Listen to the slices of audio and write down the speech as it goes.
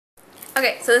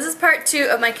Okay, so this is part 2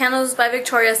 of my Candles by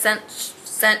Victoria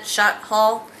scent shot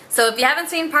haul. So if you haven't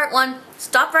seen part 1,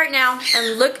 stop right now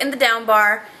and look in the down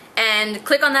bar and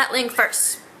click on that link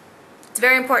first. It's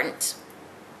very important.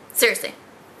 Seriously.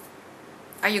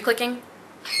 Are you clicking?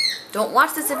 Don't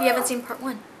watch this if you haven't seen part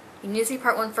 1. You need to see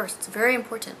part 1 first. It's very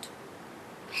important.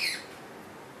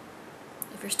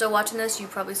 If you're still watching this,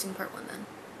 you've probably seen part 1 then.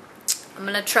 I'm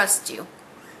going to trust you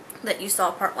that you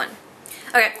saw part 1.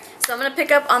 Okay, so I'm going to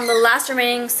pick up on the last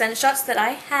remaining scent shots that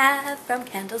I have from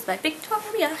Candles by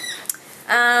Victoria.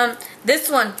 This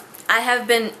one, I have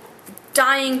been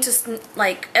dying to,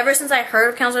 like, ever since I heard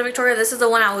of Candles by Victoria, this is the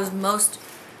one I was most,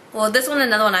 well, this one and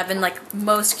another one I've been, like,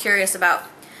 most curious about.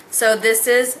 So this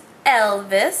is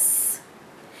Elvis,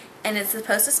 and it's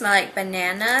supposed to smell like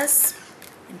bananas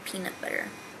and peanut butter.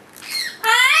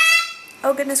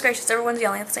 Oh, goodness gracious, everyone's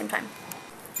yelling at the same time.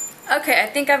 Okay, I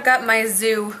think I've got my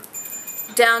zoo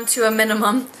down to a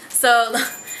minimum. So,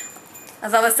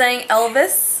 as I was saying,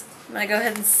 Elvis. I'm going to go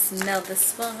ahead and smell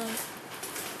this one.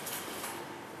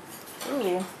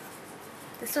 Ooh.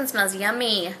 This one smells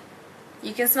yummy.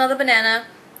 You can smell the banana,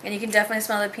 and you can definitely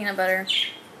smell the peanut butter.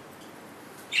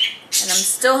 And I'm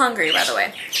still hungry, by the way,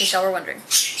 in case y'all were wondering.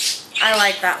 I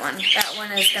like that one. That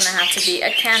one is going to have to be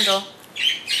a candle.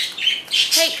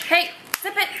 Hey, hey,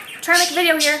 zip it. I'm trying to make a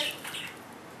video here.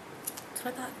 That's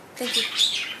what I thought. Thank you.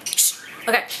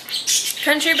 Okay.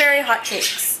 Country berry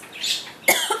hotcakes.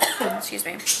 Excuse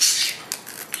me.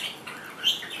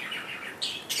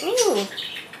 Ooh.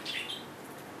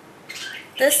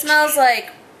 This smells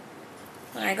like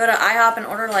when I go to IHOP and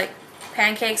order like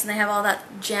pancakes and they have all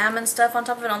that jam and stuff on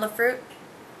top of it, all the fruit.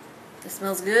 This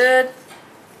smells good.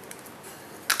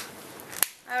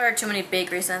 I ordered too many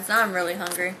bakery scents. Now I'm really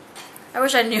hungry. I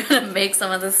wish I knew how to make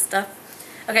some of this stuff.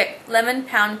 Okay, lemon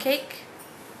pound cake.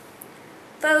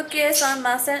 Focus on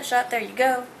my scent shot. There you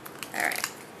go. Alright.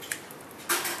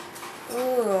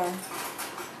 Ooh.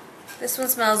 This one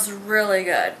smells really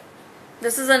good.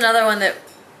 This is another one that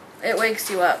it wakes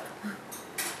you up.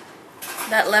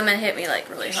 That lemon hit me like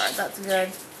really hard. That's good.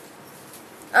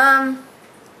 I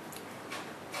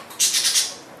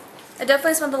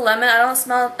definitely smell the lemon. I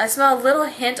smell a little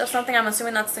hint of something. I'm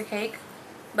assuming that's the cake.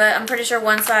 But I'm pretty sure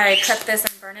once I cut this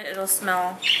and burn it, it'll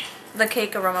smell, the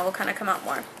cake aroma will kind of come out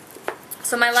more.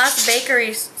 So my last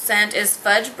bakery scent is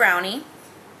fudge brownie.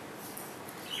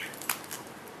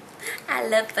 I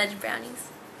love fudge brownies.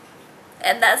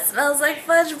 And that smells like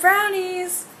fudge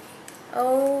brownies.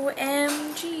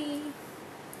 OMG.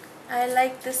 I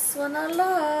like this one a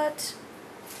lot.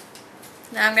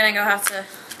 Now I'm gonna have to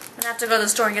go to the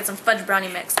store and get some fudge brownie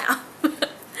mix now.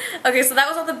 Okay, so that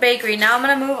was all the bakery. Now I'm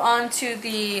gonna move on to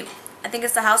the, I think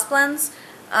it's the house blends.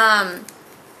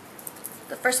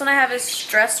 The first one I have is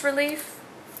Stress Relief.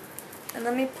 And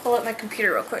let me pull up my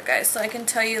computer real quick, guys, so I can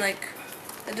tell you like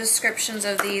the descriptions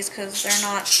of these because they're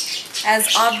not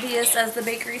as obvious as the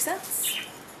bakery scents.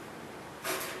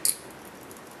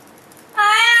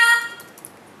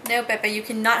 No, Peppa, you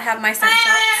cannot have my scent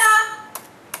shots.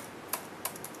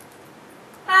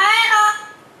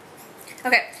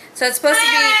 Okay, so it's supposed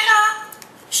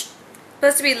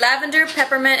to be lavender,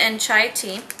 peppermint, and chai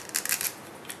tea.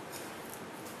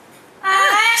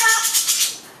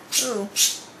 Ooh.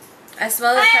 I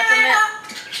smell the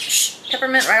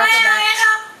peppermint right off the bat.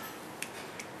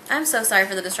 I'm so sorry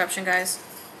for the disruption, guys.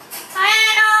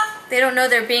 They don't know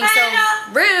they're being so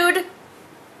rude.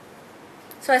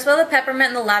 So I smell the peppermint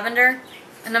and the lavender,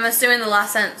 and I'm assuming the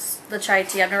last scent's the chai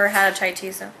tea. I've never had a chai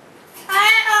tea, so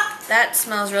that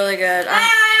smells really good.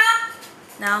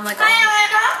 Now I'm like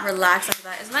all relaxed after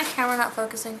that. Is my camera not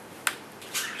focusing?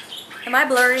 Am I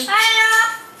blurry?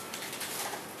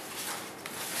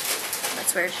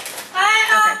 That's weird.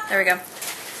 Okay, there we go.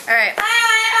 Alright.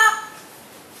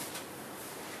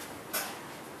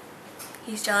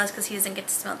 He's jealous because he doesn't get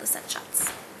to smell the scent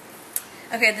shots.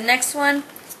 Okay, the next one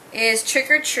is Trick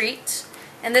or Treat.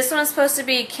 And this one is supposed to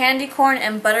be candy corn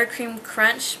and buttercream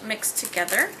crunch mixed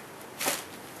together.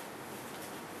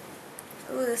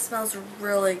 Ooh, this smells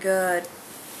really good.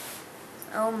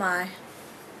 Oh my.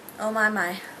 Oh my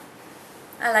my.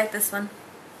 I like this one.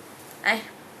 I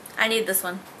need this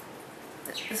one.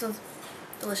 This one's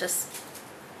delicious.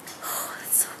 Oh,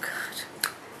 that's so good.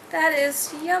 That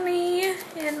is yummy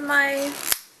in my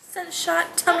scent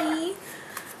shot tummy.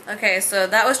 Okay, so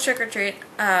that was Trick or Treat.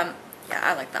 Yeah,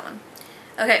 I like that one.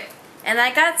 Okay, and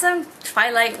I got some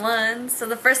Twilight ones. So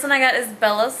the first one I got is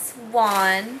Bella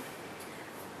Swan.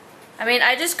 I mean,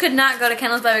 I just could not go to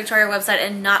Candles by Victoria website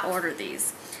and not order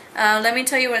these. Let me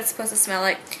tell you what it's supposed to smell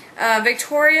like.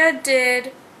 Victoria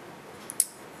did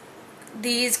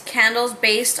these candles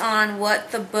based on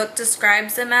what the book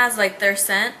describes them as, like their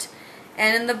scent.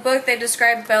 And in the book they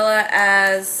describe Bella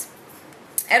as,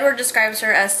 Edward describes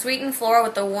her as sweet and floral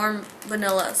with a warm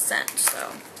vanilla scent.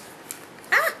 So,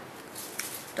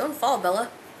 don't fall, Bella.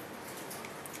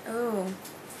 Oh,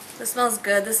 this smells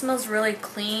good. This smells really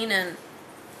clean and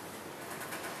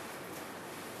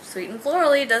sweet and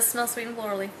florally. It does smell sweet and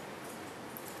florally.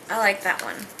 I like that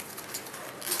one.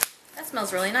 That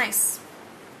smells really nice.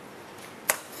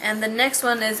 And the next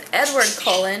one is Edward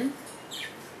Cullen.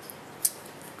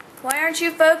 Why aren't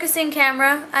you focusing,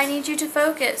 camera? I need you to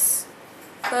focus.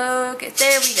 Focus.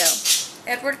 There we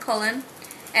go. Edward Cullen.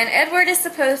 And Edward is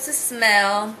supposed to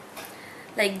smell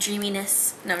like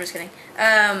dreaminess. No, I'm just kidding.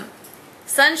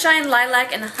 Sunshine,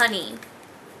 lilac, and honey.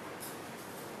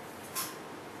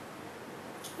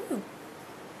 Ooh.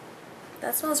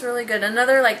 That smells really good.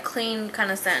 Another like clean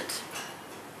kind of scent.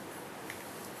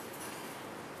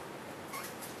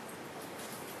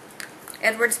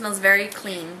 Edward smells very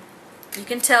clean. You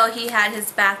can tell he had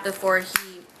his bath before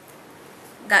he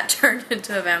got turned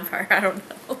into a vampire. I don't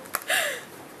know.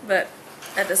 But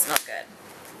that does smell good.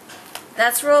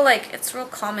 That's real, like, it's real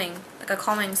calming. Like a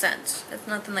calming scent. It's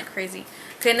nothing like crazy.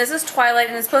 Okay, and this is Twilight,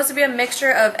 and it's supposed to be a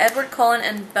mixture of Edward Cullen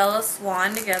and Bella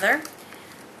Swan together.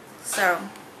 So,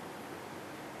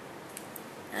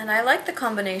 and I like the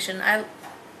combination. I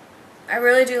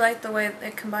really do like the way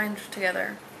it combined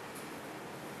together.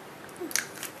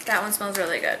 That one smells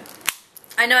really good.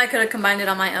 I know I could have combined it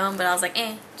on my own, but I was like,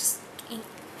 just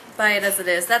buy it as it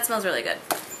is. That smells really good.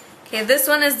 Okay, this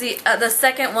one is the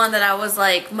second one that I was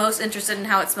like most interested in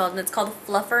how it smelled, and it's called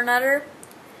Fluffernutter.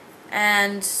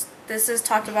 And this is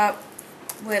talked about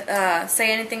with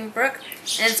Say Anything Brooke.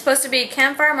 And it's supposed to be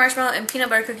campfire, marshmallow, and peanut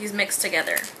butter cookies mixed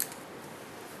together.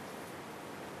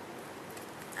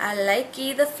 I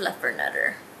likey the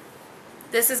Fluffernutter.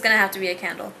 This is gonna have to be a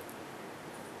candle.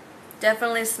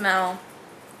 Definitely smell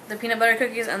the peanut butter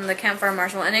cookies and the campfire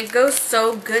marshmallow, and it goes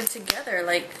so good together.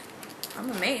 Like,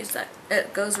 I'm amazed that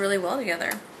it goes really well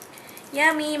together.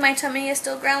 Yummy! My tummy is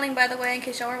still growling, by the way, in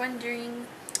case y'all were wondering.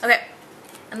 Okay,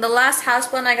 and the last house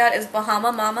blend I got is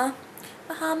Bahama Mama.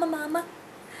 Bahama Mama.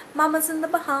 Mama's in the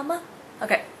Bahama.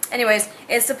 Okay, anyways,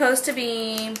 it's supposed to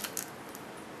be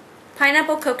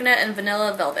pineapple, coconut, and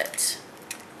vanilla velvet.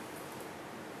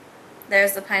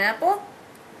 There's the pineapple.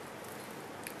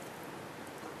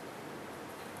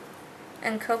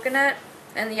 And coconut,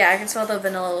 and yeah, I can smell the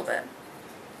vanilla a little bit.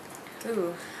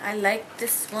 Ooh, I like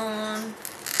this one.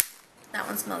 That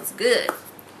one smells good.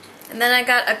 And then I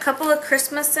got a couple of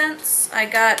Christmas scents. I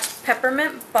got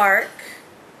peppermint bark.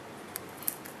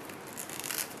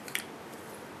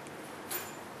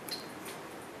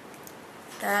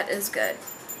 That is good.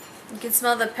 You can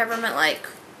smell the peppermint like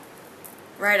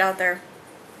right out there.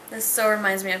 This so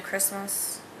reminds me of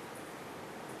Christmas.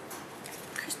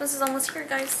 Christmas is almost here,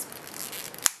 guys.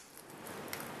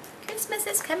 Christmas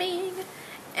is coming.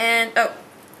 And, oh,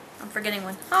 I'm forgetting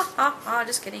one. Ha, ha, ha,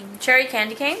 just kidding. Cherry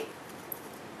candy cane.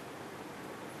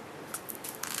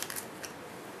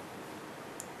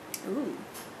 Ooh.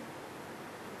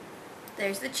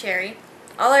 There's the cherry.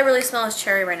 All I really smell is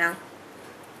cherry right now.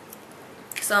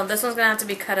 So this one's going to have to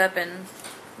be cut up and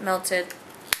melted.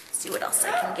 Let's see what else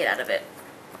I can get out of it.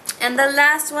 And the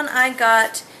last one I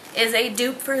got is a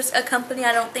dupe for a company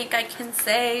I don't think I can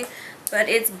say. But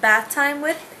it's Bath Time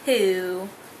with Pooh.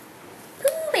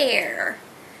 Pooh Bear.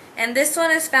 And this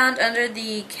one is found under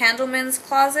the Candleman's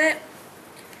Closet.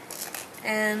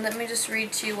 And let me just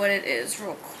read to you what it is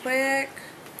real quick.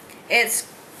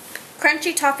 It's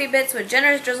crunchy toffee bits with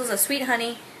generous drizzles of sweet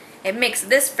honey. It makes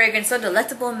this fragrance so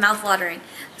delectable and mouth-watering.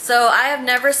 So I have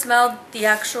never smelled the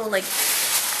actual, like...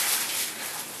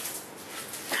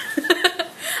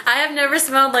 I have never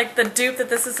smelled, like, the dupe that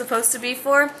this is supposed to be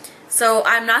for. So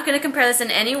I'm not going to compare this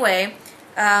in any way,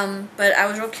 but I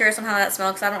was real curious on how that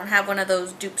smelled because I don't have one of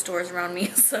those dupe stores around me.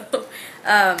 So,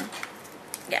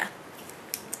 yeah.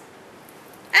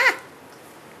 Ah!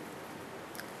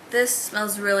 This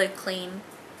smells really clean.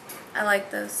 I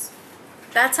like this.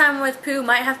 Bath Time with Pooh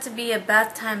might have to be a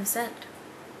bath time scent.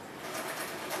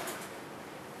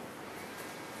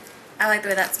 I like the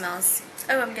way that smells.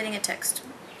 Oh, I'm getting a text.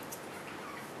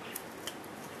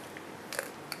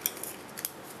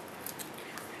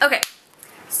 Okay,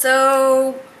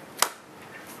 so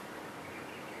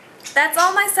that's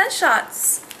all my scent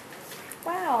shots.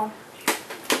 Wow.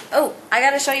 Oh, I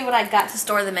gotta show you what I got to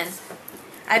store them in.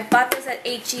 I bought this at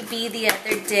H-E-B the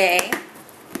other day.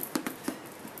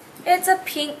 It's a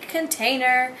pink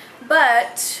container,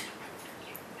 but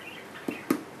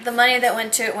the money that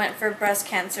went to it went for breast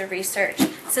cancer research.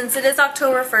 Since it is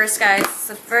October 1st,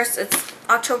 guys, it's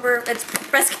October, it's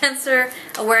Breast Cancer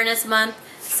Awareness Month,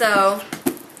 so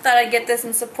thought I'd get this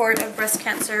in support of breast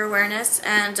cancer awareness.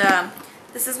 And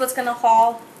this is what's gonna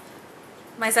haul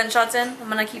my scent shots in. I'm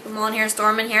gonna keep them all in here,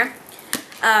 store them in here.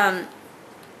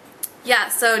 Yeah,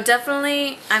 so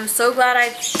definitely, I'm so glad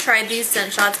I tried these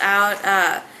scent shots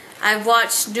out. I've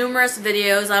watched numerous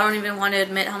videos. I don't even want to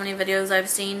admit how many videos I've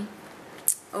seen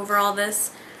over all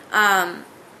this.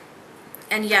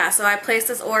 And yeah, so I placed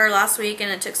this order last week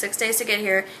and it took 6 days to get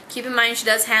here. Keep in mind she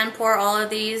does hand pour all of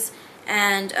these,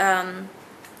 and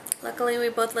luckily we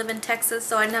both live in Texas,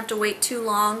 so I didn't have to wait too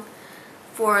long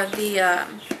for the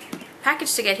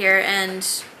package to get here. And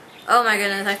oh my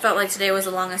goodness, I felt like today was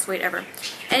the longest wait ever.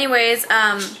 Anyways,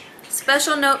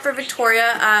 special note for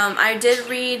Victoria, I did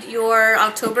read your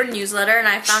October newsletter and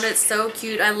I found it so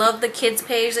cute. I love the kids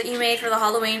page that you made for the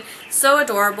Halloween. So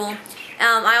adorable.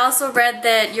 I also read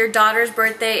that your daughter's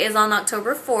birthday is on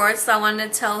October 4th, so I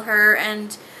wanted to tell her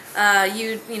and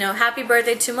you know, happy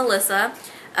birthday to Melissa.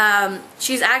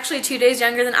 She's actually 2 days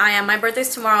younger than I am. My birthday's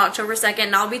tomorrow, October 2nd,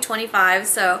 and I'll be 25,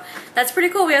 so that's pretty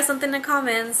cool. We have something in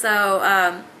common,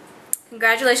 so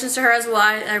congratulations to her as well.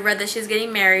 I read that she's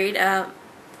getting married.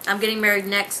 I'm getting married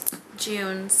next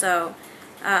June, so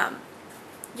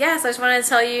yeah, so I just wanted to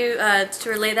tell you to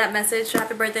relay that message.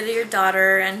 Happy birthday to your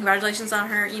daughter, and congratulations on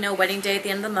her, you know, wedding day at the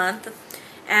end of the month.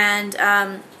 And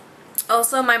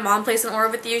also, my mom placed an order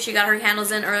with you. She got her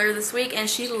candles in earlier this week, and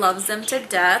she loves them to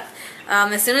death.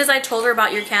 As soon as I told her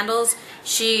about your candles,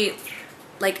 she,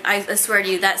 like, I swear to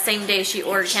you, that same day she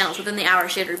ordered candles. Within the hour,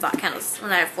 she had already bought candles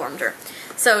when I informed her.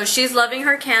 So she's loving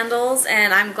her candles,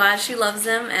 and I'm glad she loves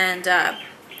them. And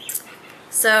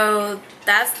so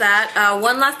that's that.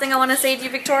 One last thing I want to say to you,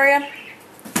 Victoria.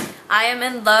 I am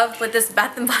in love with this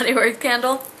Bath & Body Works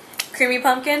candle, Creamy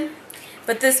Pumpkin.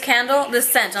 But this candle, this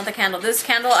scent, not the candle, this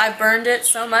candle, I burned it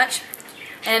so much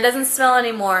and it doesn't smell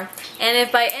anymore. And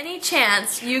if by any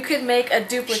chance you could make a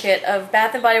duplicate of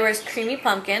Bath & Body Works Creamy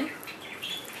Pumpkin,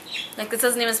 like this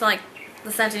doesn't even smell like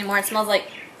the scent anymore, it smells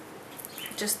like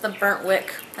just the burnt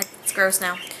wick, like it's gross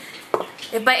now.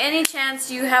 If by any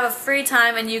chance you have a free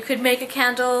time and you could make a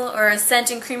candle or a scent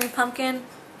in Creamy Pumpkin,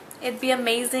 it'd be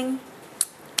amazing.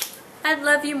 I'd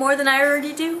love you more than I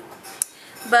already do.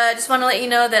 But I just want to let you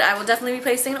know that I will definitely be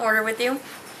placing an order with you.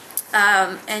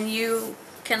 And you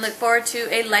can look forward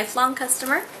to a lifelong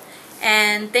customer.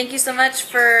 And thank you so much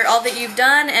for all that you've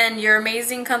done and your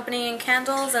amazing company and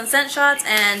candles and scent shots.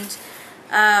 And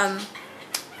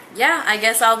yeah, I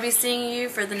guess I'll be seeing you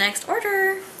for the next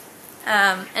order.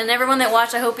 And everyone that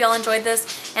watched, I hope y'all enjoyed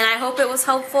this. And I hope it was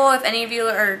helpful if any of you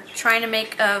are trying to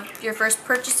make your first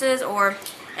purchases or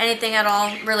anything at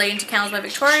all relating to Candles by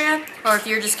Victoria, or if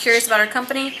you're just curious about our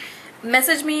company,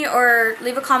 message me or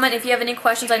leave a comment if you have any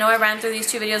questions. I know I ran through these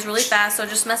two videos really fast, so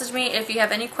just message me if you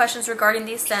have any questions regarding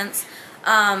these scents,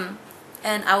 and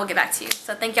I will get back to you.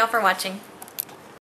 So thank y'all for watching.